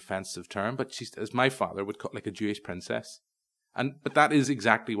like an offensive term, but she's, as my father would call, like a Jewish princess. But that is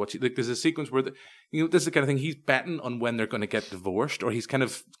exactly what she, there's a sequence where, this is the kind of thing, he's betting on when they're going to get divorced, or he's kind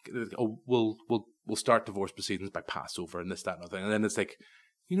of, we'll start divorce proceedings by Passover and this, that, and other thing. And then it's like,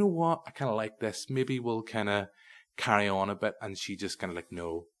 you know what? I kind of like this. Maybe we'll kind of carry on a bit. And she just kind of like,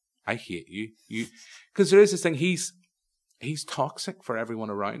 no, I hate you. Because there is this thing, he's toxic for everyone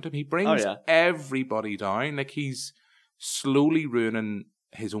around him. He brings everybody down. He's slowly ruining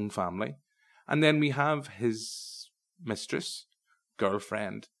his own family. And then we have his mistress,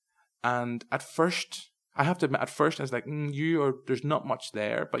 girlfriend. And at first, I have to admit, I was like, there's not much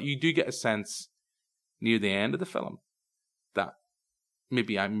there. But you do get a sense near the end of the film that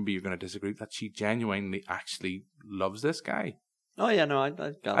maybe you're going to disagree, that she genuinely actually loves this guy. Oh, yeah, no,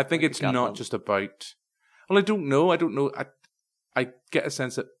 I think it's not just about... Well, I don't know. I get a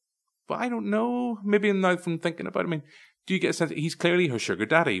sense that, but I don't know. Maybe now from thinking about it, do you get a sense that he's clearly her sugar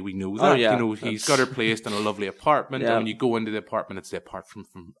daddy? We know that. Oh, yeah. He's got her placed in a lovely apartment. Yeah. And when you go into the apartment, it's the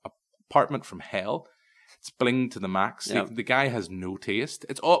apartment from hell. It's bling to the max. Yeah. The guy has no taste.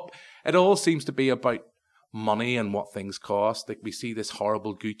 It all seems to be about money and what things cost. We see this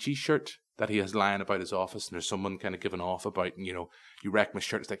horrible Gucci shirt that he has lying about his office, and there's someone kind of giving off about, you wreck my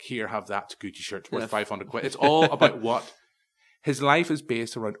shirt. It's like, here, have that Gucci shirt. It's worth 500 quid. It's all about what his life is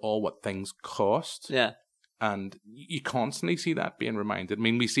based around, all what things cost. Yeah. And you constantly see that being reminded.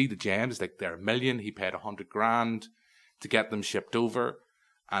 We see the gems, they're $1 million. He paid $100,000 to get them shipped over.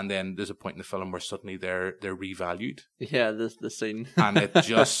 And then there's a point in the film where suddenly they're revalued. Yeah, the scene. And it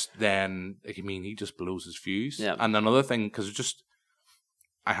just then, he just blows his fuse. Yeah. And another thing, because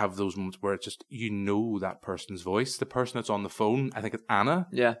I have those moments where it's just, that person's voice. The person that's on the phone, I think it's Anna.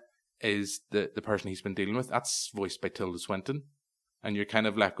 Yeah. is the person he's been dealing with. That's voiced by Tilda Swinton. And you're kind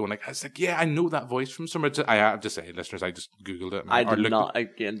of like going like, it's like, yeah, I know that voice from somewhere. I have to say, listeners, I just Googled it. I didn't know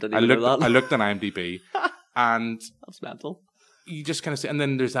that. I looked on IMDb and that's mental. You just kind of see, and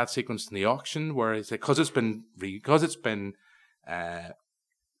then there's that sequence in the auction where it's like, because it's been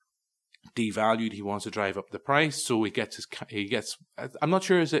devalued, he wants to drive up the price, so he gets. I'm not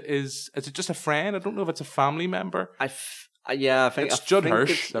sure, is it just a friend? I don't know if it's a family member. I think it's Judd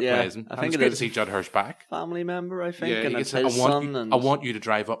Hirsch that plays him. I think it's great to see Judd Hirsch back. Family member, I think, yeah, and it's his son. I want you to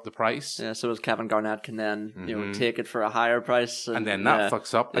drive up the price. Yeah, so as Kevin Garnett can then take it for a higher price, and then that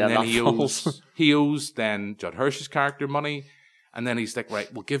fucks up, and then he owes then Judd Hirsch's character money, and then he's like,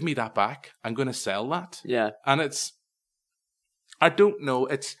 right, well, give me that back. I'm going to sell that. Yeah, and I don't know,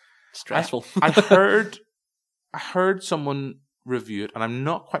 it's stressful. I heard someone review it, and I'm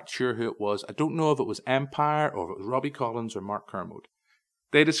not quite sure who it was. I don't know if it was Empire or if it was Robbie Collins or Mark Kermode.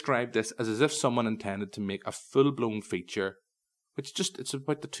 They described this as if someone intended to make a full-blown feature, which it's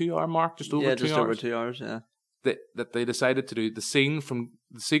about the 2-hour mark, just over 2 hours. Yeah, just over 2 hours, yeah. That they decided to do the scene from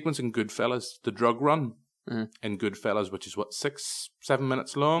the sequence in Goodfellas, the drug run in Goodfellas, which is 6-7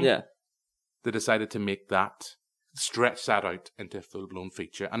 minutes long. Yeah. They decided to stretch that out into a full-blown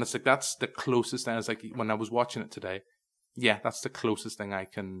feature. And it's like, that's the closest thing. It's like, when I was watching it today, yeah, that's the closest thing I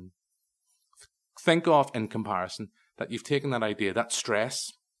can think of in comparison, that you've taken that idea, that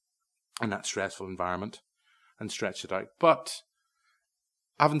stress and that stressful environment, and stretched it out. But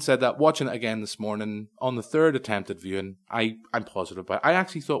having said that, watching it again this morning, on the third attempt at viewing, I'm positive about it. I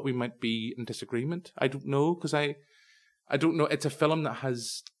actually thought we might be in disagreement. I don't know, because I don't know. It's a film that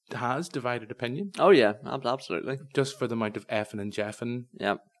has divided opinion. Oh yeah, absolutely. Just for the amount of effing and jeffing.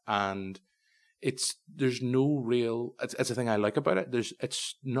 Yeah. And there's no real, it's a thing I like about it.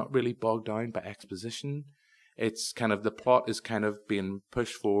 It's not really bogged down by exposition. It's kind of, the plot is kind of being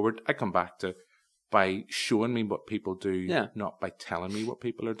pushed forward. I come back to, by showing me what people do, not by telling me what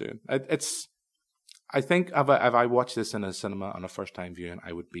people are doing. I think if I watched this in a cinema on a first time viewing,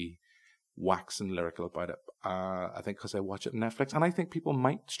 I would be waxing lyrical about it. I think because I watch it on Netflix, and I think people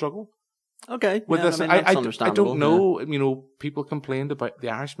might struggle. Okay. With this, I don't know. Yeah. You know, people complained about The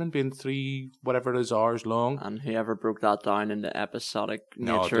Irishman being 3 whatever it is hours long, and whoever broke that down into episodic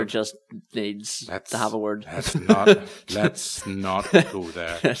nature just needs to have a word. Let's not go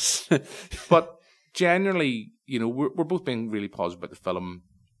there. Yes. But generally, you know, we're both being really positive about the film.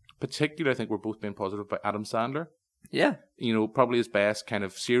 Particularly, I think we're both being positive about Adam Sandler. Yeah. You know, probably his best kind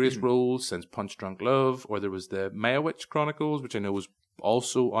of serious role since Punch Drunk Love, or there was the Mayowitch Chronicles, which I know was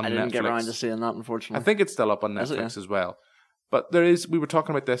also on Netflix. I didn't get around to seeing that, unfortunately. I think it's still up on Netflix as well. But we were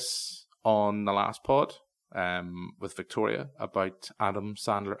talking about this on the last pod with Victoria about Adam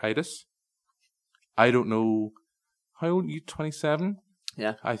Sandler-itis. I don't know, how old are you, 27?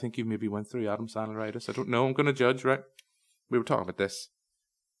 Yeah. I think you maybe went through Adam Sandler-itis. I don't know, I'm going to judge, right? We were talking about this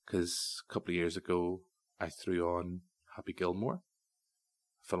because a couple of years ago, I threw on Happy Gilmore,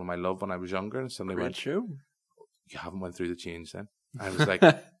 a film I loved when I was younger, and suddenly went, show. You haven't went through the change then. I was like,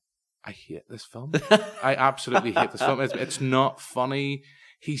 I hate this film. I absolutely hate this film. It's not funny.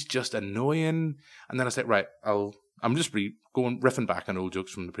 He's just annoying. And then I said, right, I'm just riffing back on old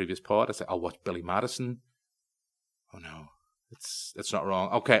jokes from the previous pod. I said, I'll watch Billy Madison. Oh no, it's not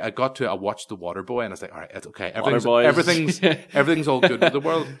wrong. Okay, I got to it. I watched The Waterboy, and I was like, all right, it's okay. Everything's all good with the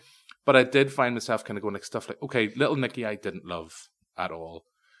world. But I did find myself kind of going like stuff like, okay, Little Nicky I didn't love at all.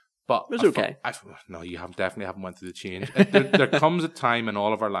 But it was okay. No, you definitely haven't went through the change. There comes a time in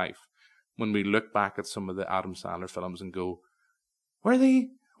all of our life when we look back at some of the Adam Sandler films and go, were they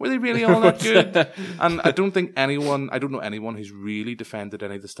really all that good? And I don't know anyone who's really defended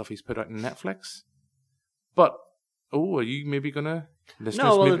any of the stuff he's put out on Netflix. But, are you maybe going to...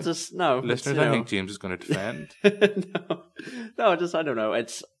 Listeners, I think James is going to defend. No, I don't know.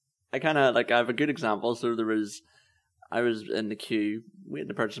 I kind of, I have a good example. So I was in the queue waiting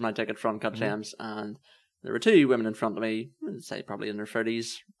to purchase my ticket from Cut Gems, and there were 2 women in front of me, I'd say probably in their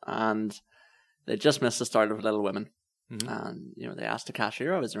 30s, and they just missed the start of Little Women. And, they asked the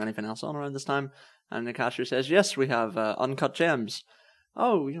cashier, is there anything else on around this time? And the cashier says, yes, we have Uncut Gems.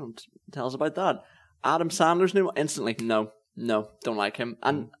 Oh, tell us about that. Adam Sandler's new one? Instantly, no, don't like him.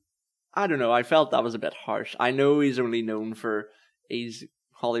 And I don't know, I felt that was a bit harsh. I know he's only known for, he's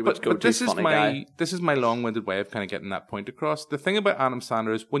Hollywood's go-to funny guy. This is my long-winded way of kind of getting that point across. The thing about Adam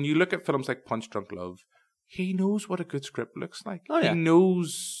Sandler is when you look at films like Punch Drunk Love, he knows what a good script looks like. Oh, yeah. He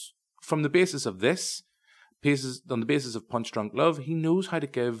knows from the basis of on the basis of Punch Drunk Love, he knows how to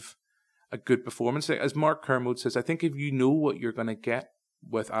give a good performance. As Mark Kermode says, I think if you know what you're going to get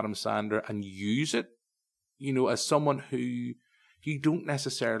with Adam Sandler and use it, as someone who you don't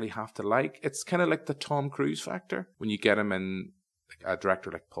necessarily have to like. It's kind of like the Tom Cruise factor when you get him in a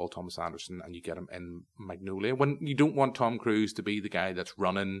director like Paul Thomas Anderson and you get him in Magnolia. When you don't want Tom Cruise to be the guy that's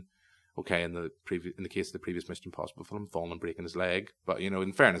running. Okay, in the case of the previous Mission Impossible film, falling and breaking his leg. But,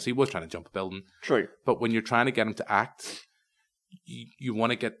 in fairness, he was trying to jump a building. True. But when you're trying to get him to act, you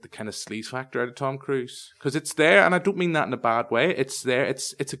want to get the kind of sleaze factor out of Tom Cruise. Because it's there, and I don't mean that in a bad way. It's there.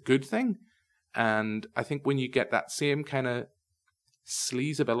 It's a good thing. And I think when you get that same kind of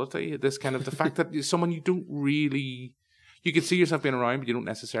sleaze ability, this kind of the fact that someone you don't really... You can see yourself being around, but you don't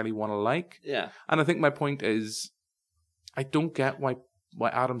necessarily want to like. Yeah. And I think my point is, I don't get why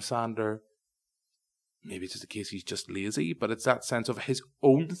Adam Sandler, maybe it's just a case he's just lazy, but it's that sense of his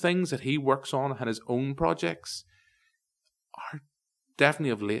own things that he works on and his own projects are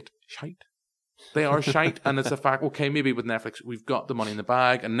definitely of late shite. They are shite, and it's a fact, okay, maybe with Netflix, we've got the money in the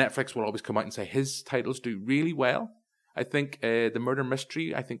bag, and Netflix will always come out and say his titles do really well. I think the Murder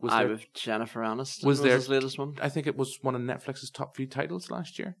Mystery, was there. With Jennifer Aniston was his latest one. I think it was one of Netflix's top few titles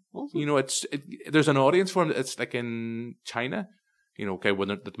last year. There's an audience for him. It's like in China. Okay, when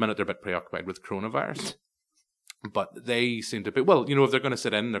at the minute they're a bit preoccupied with coronavirus. But they seem to be, if they're going to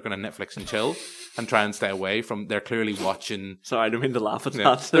sit in, they're going to Netflix and chill and try and stay away from, they're clearly watching. Sorry, I don't mean to laugh at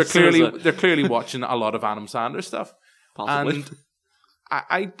that. They're clearly watching a lot of Adam Sandler stuff. Possibly.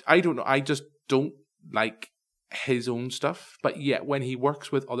 And I don't know, I just don't like his own stuff. But yet when he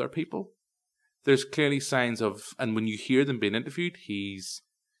works with other people, there's clearly signs of, and when you hear them being interviewed, he's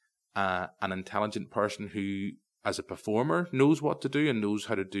an intelligent person who, as a performer, knows what to do and knows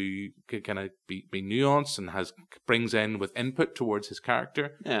how to do, kind of be nuanced and brings in with input towards his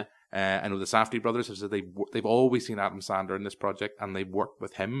character. Yeah. I know the Safdie brothers have said they've always seen Adam Sandler in this project and they've worked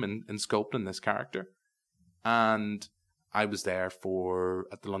with him in sculpting this character. And I was there at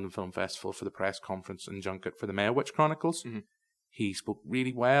the London Film Festival for the press conference and junket for the Maya Witch Chronicles. Mm-hmm. He spoke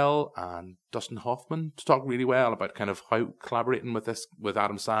really well, and Dustin Hoffman talked really well about kind of how collaborating with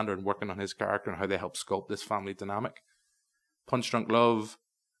Adam Sandler and working on his character and how they help sculpt this family dynamic. Punch Drunk Love,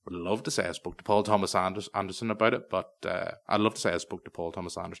 I'd love to say I spoke to Paul Thomas Anderson about it, but I'd love to say I spoke to Paul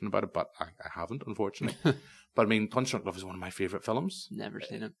Thomas Anderson about it, but I haven't, unfortunately. But I mean, Punch Drunk Love is one of my favourite films. Never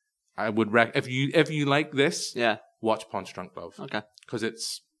seen it. I would if you like this, watch Punch Drunk Love. Okay, because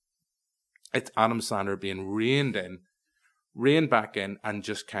it's Adam Sandler being reined back in and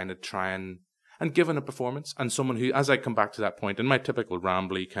just kind of trying and given a performance, and someone who, as I come back to that point, in my typical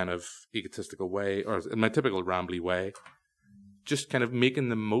rambly kind of egotistical way, or in my typical rambly way, just kind of making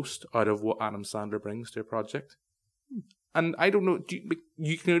the most out of what Adam Sandler brings to a project. And I don't know,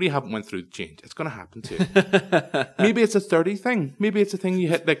 you clearly haven't went through the change. It's going to happen to you. Maybe it's a 30 thing. Maybe it's a thing you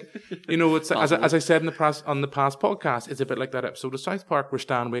hit, it's as I said on the past podcast, it's a bit like that episode of South Park where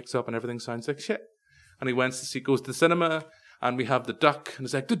Stan wakes up and everything sounds like shit. And he goes to the cinema, and we have the duck, and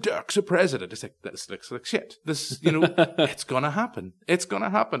it's like, the duck's a president. It's like, this looks like shit. This, it's going to happen. It's going to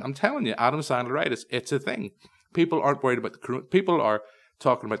happen. I'm telling you, Adam Sandler, right? It's a thing. People aren't worried about people are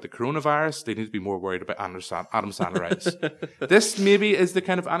talking about the coronavirus. They need to be more worried about Adam Sandleritis. This maybe is the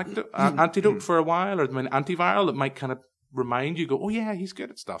kind of antidote for a while, or antiviral that might kind of remind you, go, oh yeah, he's good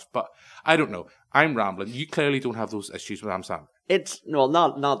at stuff. But I don't know. I'm rambling. You clearly don't have those issues with Adam Sandler. It's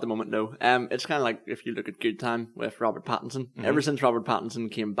not at the moment. No. It's kind of like if you look at Good Time with Robert Pattinson. Mm-hmm. Ever since Robert Pattinson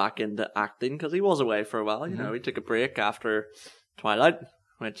came back into acting, because he was away for a while, he took a break after Twilight,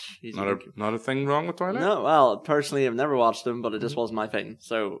 which he's not a thing wrong with Twilight. No, well, personally, I've never watched him, but it just wasn't my thing.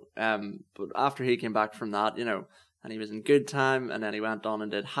 So, but after he came back from that, and he was in Good Time, and then he went on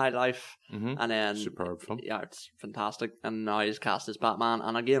and did High Life, and then superb film. Yeah, it's fantastic. And now he's cast as Batman.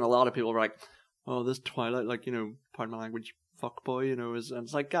 And again, a lot of people were like, "Oh, this Twilight, pardon my language, fuckboy, and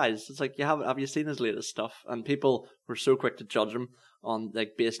it's like, guys, it's like, have you seen his latest stuff?" And people were so quick to judge him on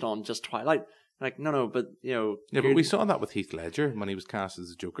based on just Twilight. Like, no, but yeah, but we saw that with Heath Ledger when he was cast as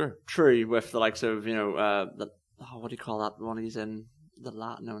the Joker. True, with the likes of what do you call that one he's in?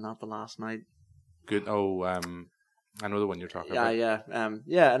 Not The Last Night. Good. Oh, I know the one you're talking about. Yeah.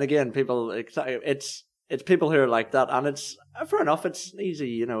 And again, people, it's people who are like that, and it's fair enough. It's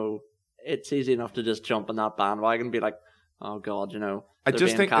easy, it's easy enough to just jump on that bandwagon and be like, oh God, I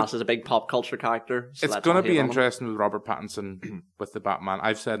just think cast as a big pop culture character. So it's going to be interesting with Robert Pattinson with the Batman.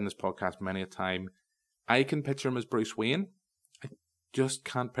 I've said in this podcast many a time, I can picture him as Bruce Wayne. I just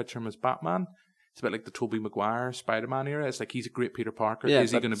can't picture him as Batman. It's a bit like the Tobey Maguire Spider-Man era. It's like he's a great Peter Parker. Yeah,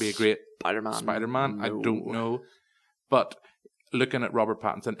 is he going to be a great Spider-Man? No. I don't know. But looking at Robert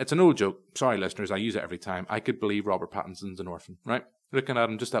Pattinson, it's an old joke. Sorry, listeners, I use it every time. I could believe Robert Pattinson's an orphan, right? Looking at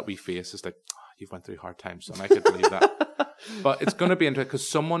him, just that wee face, it's like, you've went through hard times, son. I could believe that. But it's going to be interesting because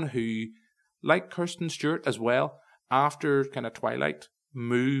someone who, like Kirsten Stewart as well, after kind of Twilight,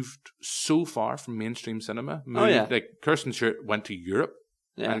 moved so far from mainstream cinema. Like Kirsten Stewart went to Europe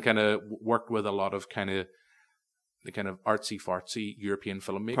and kind of worked with a lot of kind of the kind of artsy-fartsy European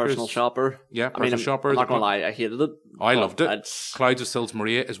filmmakers. Personal Shopper. Yeah, Personal Shopper. I'm not going to lie, I hated it. I loved it. Clouds of Sils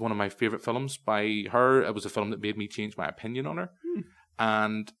Maria is one of my favourite films by her. It was a film that made me change my opinion on her.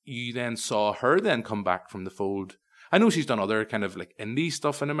 And you then saw her then come back from the fold. I know she's done other kind of like indie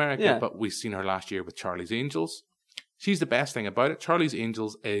stuff in America, but we've seen her last year with Charlie's Angels. She's the best thing about it. Charlie's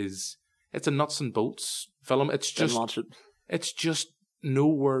Angels it's a nuts and bolts film. It's just it's just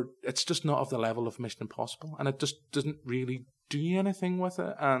not of the level of Mission Impossible, and it just doesn't really do anything with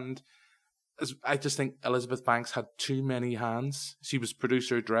it. And I just think Elizabeth Banks had too many hands. She was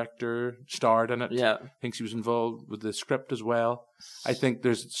producer, director, starred in it. I think she was involved with the script as well. I think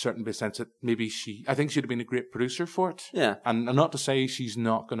there's a certain bit of sense that maybe I think she'd have been a great producer for it. And not to say she's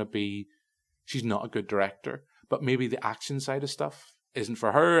not a good director, but maybe the action side of stuff isn't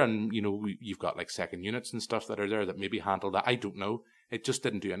for her. And, you know, you've got like second units and stuff that are there that maybe handle that. I don't know. It just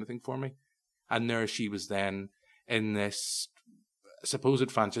didn't do anything for me. And there she was then in this supposed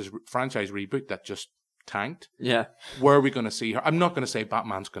franchise reboot that just tanked. Where are we going to see her? I'm not going to say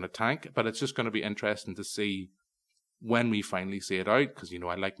Batman's going to tank, but it's just going to be interesting to see when we finally see it out. Because, you know,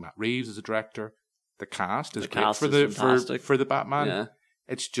 I like Matt Reeves as a director. The cast is great for the Batman.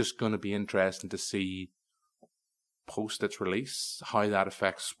 It's just going to be interesting to see post its release how that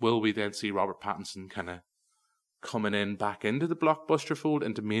affects. Will we then see Robert Pattinson kind of coming in back into the blockbuster fold,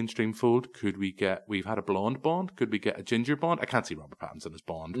 into mainstream fold? We've had a blonde Bond. Could we get a ginger Bond? I can't see Robert Pattinson as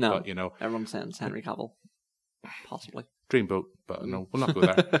Bond. No, but, you know, everyone says Henry Cavill. Possibly. Dreamboat, but no, we'll not go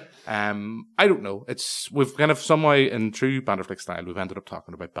there. I don't know. We've kind of somehow, in true Banderflick style, we've ended up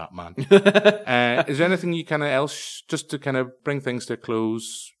talking about Batman. Is there anything you kind of else, just to kind of bring things to a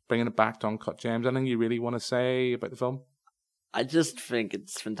close, bringing it back to Uncut Gems, anything you really want to say about the film? I just think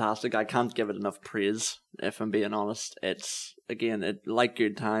it's fantastic. I can't give it enough praise, if I'm being honest. It's, again, like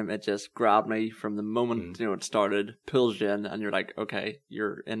Good Time, it just grabbed me from the moment, you know, it started, pulls you in, and you're like, okay,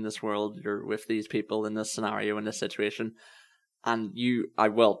 you're in this world, you're with these people in this scenario, in this situation. And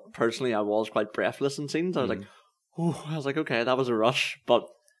personally, I was quite breathless in scenes. I was like, okay, that was a rush. But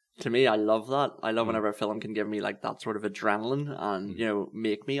to me, I love that. I love whenever a film can give me like that sort of adrenaline and, you know,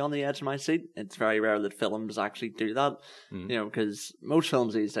 make me on the edge of my seat. It's very rare that films actually do that, you know, because most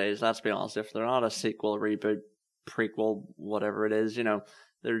films these days, let's be honest, if they're not a sequel, reboot, prequel, whatever it is, you know,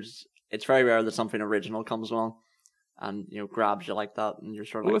 it's very rare that something original comes along and, you know, grabs you like that, and you're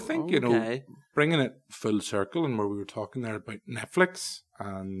sort of I think, you know, bringing it full circle, and where we were talking there about Netflix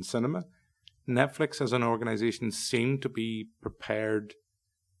and cinema, Netflix as an organization seemed to be prepared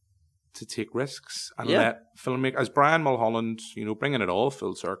to take risks and let filmmakers, as Brian Mulholland, you know, bringing it all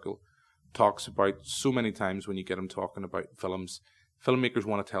full circle, talks about so many times when you get him talking about films, filmmakers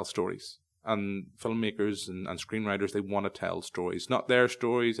want to tell stories. And filmmakers and screenwriters, they want to tell stories. Not their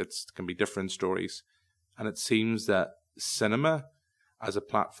stories, it can be different stories. And it seems that cinema, as a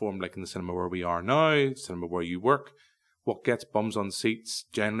platform, like in the cinema where we are now, cinema where you work, what gets bums on seats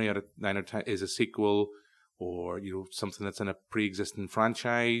generally out of 9 or 10 is a sequel, or, you know, something that's in a pre-existing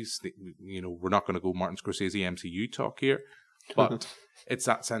franchise. You know, we're not going to go Martin Scorsese MCU talk here, but it's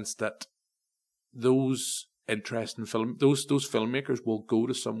that sense that those interesting those filmmakers will go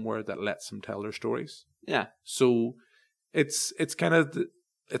to somewhere that lets them tell their stories. Yeah. So it's kind of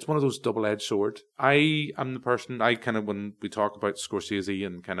it's one of those double-edged swords. I am the person, when we talk about Scorsese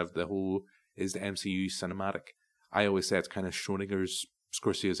and kind of the whole, is the MCU cinematic, I always say it's kind of Schrodinger's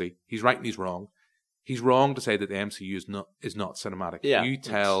Scorsese. He's right and he's wrong. He's wrong to say that the MCU is not cinematic. Yeah, you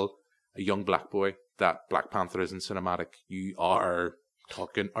tell a young black boy that Black Panther isn't cinematic, you are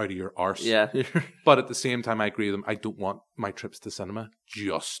talking out of your arse. Yeah. But at the same time, I agree with him. I don't want my trips to cinema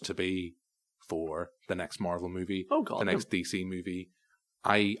just to be for the next Marvel movie, the next DC movie.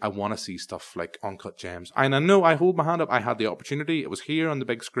 I want to see stuff like Uncut Gems. And I know, I hold my hand up, I had the opportunity. It was here on the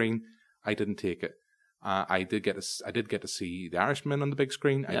big screen. I didn't take it. I did get to see The Irishman on the big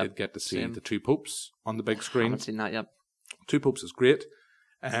screen. Yep. I did get to see The Two Popes on the big screen. I haven't seen that yet. Two Popes is great.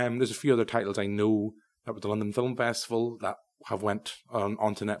 There's a few other titles I know that were the London Film Festival that have went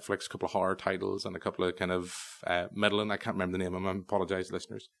onto Netflix, a couple of horror titles and a couple of kind of middling. I can't remember the name of them. I apologise,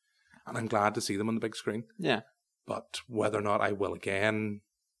 listeners. And I'm glad to see them on the big screen. Yeah. But whether or not I will again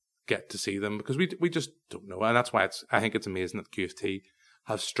get to see them, because we just don't know. And that's why I think it's amazing that QFT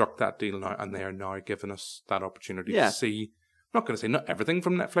have struck that deal now, and they are now giving us that opportunity to see. I'm not going to say not everything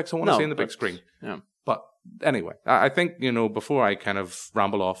from Netflix I want to see on the big screen. Yeah. But anyway, I think, you know, before I kind of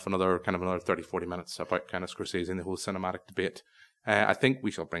ramble off another 30, 40 minutes about kind of Scorsese and the whole cinematic debate, I think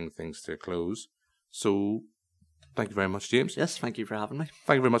we shall bring things to a close. So Thank you very much, James. Yes, thank you for having me.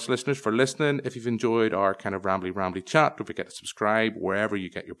 Thank you very much, listeners, for listening. If you've enjoyed our kind of rambly chat, don't forget to subscribe wherever you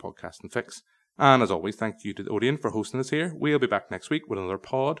get your podcasting fix. And as always, thank you to Odeon for hosting us here. We'll be back next week with another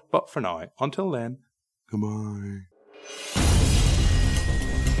pod. But for now, until then, goodbye.